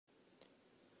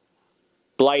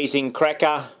Blazing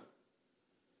Cracker.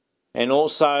 And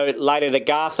also Lady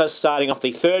Lagartha starting off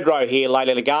the third row here,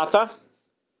 Lady Lagartha.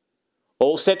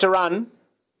 All set to run.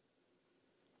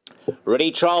 Ready,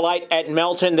 trial 8 at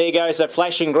Melton. There goes a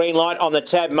flashing green light on the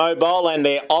tab mobile, and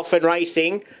they're off and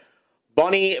racing.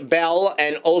 Bonnie Bell,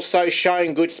 and also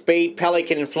showing good speed,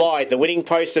 Pelican Fly. The winning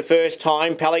post the first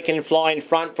time. Pelican Fly in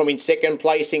front from in second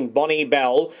placing, Bonnie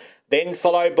Bell. Then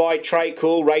followed by Trey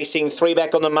Cool racing 3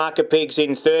 back on the marker pegs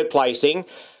in third placing.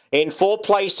 In 4th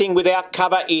placing without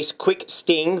cover is Quick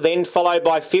Sting. Then followed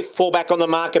by 5th, 4 back on the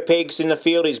marker pegs in the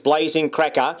field is Blazing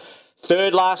Cracker.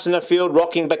 Third last in the field,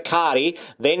 Rocking Bacardi.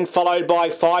 Then followed by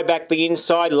 5 back the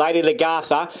inside, Lady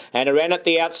Lagartha. And around at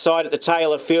the outside at the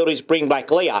tail of the field is Bring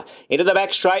Back Leah. Into the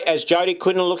back straight as Jodie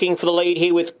Quinlan looking for the lead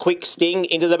here with Quick Sting.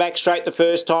 Into the back straight the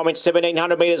first time. It's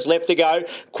 1,700 metres left to go.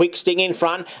 Quick Sting in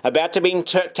front. About to be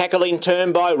tackled in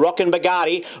turn by Rockin'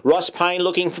 Bacardi. Ross Payne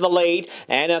looking for the lead.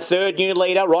 And a third new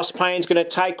leader. Ross Payne's going to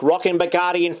take Rockin'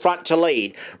 Bacardi in front to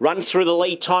lead. Runs through the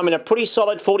lead time in a pretty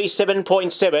solid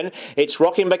 47.7. It's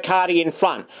Rockin' Bacardi in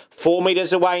front. 4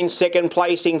 metres away in second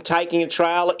placing, taking a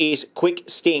trail is Quick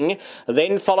Sting.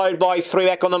 Then followed by 3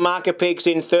 back on the marker pegs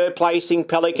in third placing,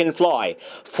 Pelican Fly.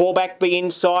 4 back the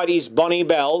inside is Bonnie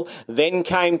Bell. Then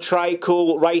came Trey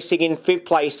Cool racing in 5th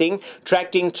placing.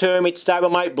 Tracked in term, it's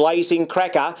stablemate Blazing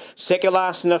Cracker. Second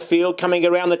last in the field, coming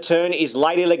around the turn is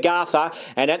Lady Lagartha.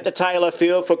 And at the tail of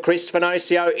field for Chris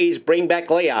Finocio is Bring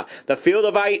Back Leah. The field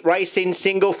of 8 race in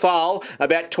single file,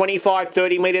 about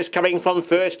 25-30 metres coming from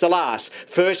first to last.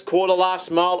 First quarter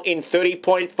last mile in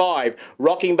 30.5.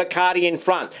 Rocking Bacardi in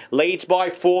front. Leads by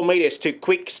 4 metres to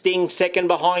Quick Sting second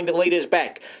behind the leaders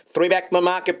back. 3 back the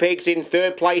marker pegs in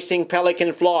third placing,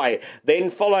 Pelican Fly. Then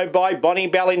followed by Bonnie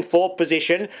Bell in 4th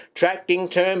position. Tracked in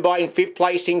turn by in 5th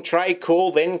placing, Trey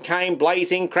Cool. Then came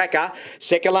Blazing Cracker.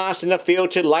 Second last in the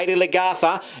field to Lady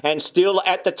Lagartha. And still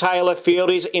at the tail of field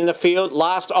is in the field.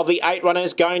 Last of the 8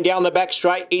 runners going down the back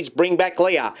straight is Bring Back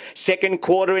Leah. Second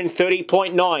quarter in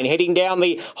 30.9. Heading down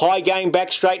the high game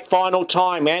back straight final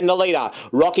time. And the leader,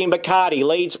 Rocking Bacardi,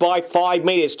 leads by 5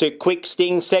 metres to Quick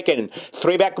Sting second.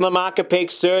 3 back on the marker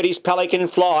pegs third is Pelican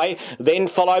Fly. Then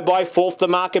followed by 4th the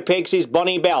marker pegs is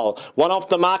Bonnie Bell. 1 off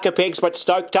the marker pegs but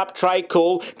stoked up Trey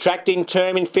Cool. Tracked in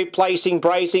term in 5th placing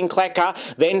Blazing Cracker.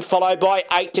 Then followed by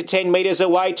 8 to 10 metres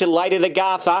away to Lady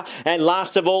Lagartha. And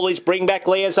last of all is Bring Back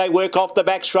Leah as they work off the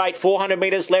back straight. 400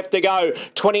 metres left to go.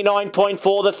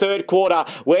 29.4 the third quarter,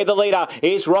 where the leader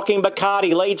is Rocking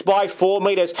Bacardi. Leads by 4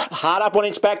 metres. Hard up on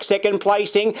its back, second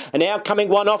placing. And now coming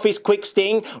one off is Quick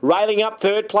Sting. Railing up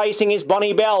third placing is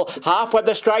Bonnie Bell. Halfway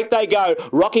the straight they go.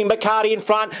 Rocking Bacardi in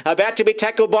front. About to be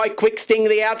tackled by Quick Sting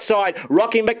the outside.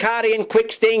 Rocking Bacardi and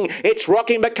Quick Sting. It's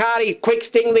Rocking Bacardi. Quick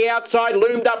Sting the outside.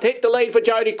 Loomed up. Hit the lead for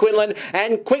Jodie Quinlan.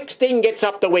 And Quick Sting gets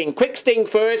up the wing. Quick Sting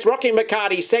first. Rocking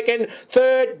Bacardi second.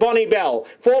 Third, Bonnie Bell.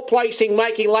 4th placing,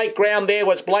 making late ground there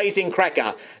was Blazing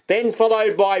Cracker. Then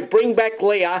followed by Bring Back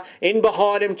Leah. In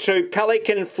behind him to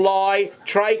Pelican Fly,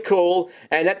 Trey Cool.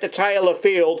 And at the tail of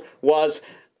field was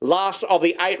last of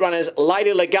the 8 runners,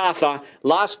 Lady Lagartha.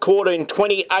 Last quarter in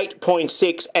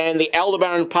 28.6. And the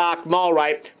Aldebaran Park mile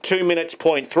rate, 2 minutes,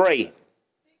 0.3.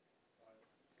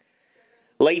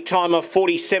 Lead time of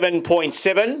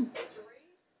 47.7.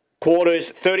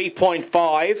 Quarters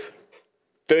 30.5,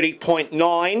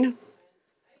 30.9.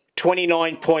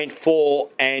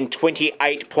 29.4 and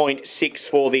 28.6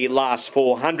 for the last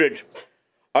 400.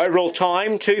 Overall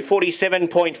time,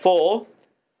 2:47.4.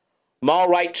 Mile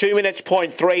rate, 2 minutes,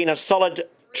 0.3 in a solid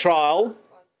trial.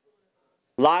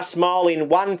 Last mile in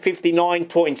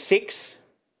 1:59.6.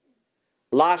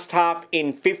 Last half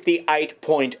in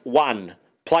 58.1.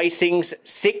 Placings,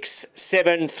 6,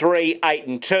 7, 3, 8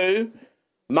 and 2.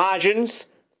 Margins,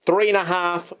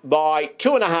 3.5 by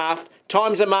 2.5.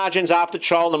 Times the margins after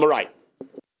trial number 8.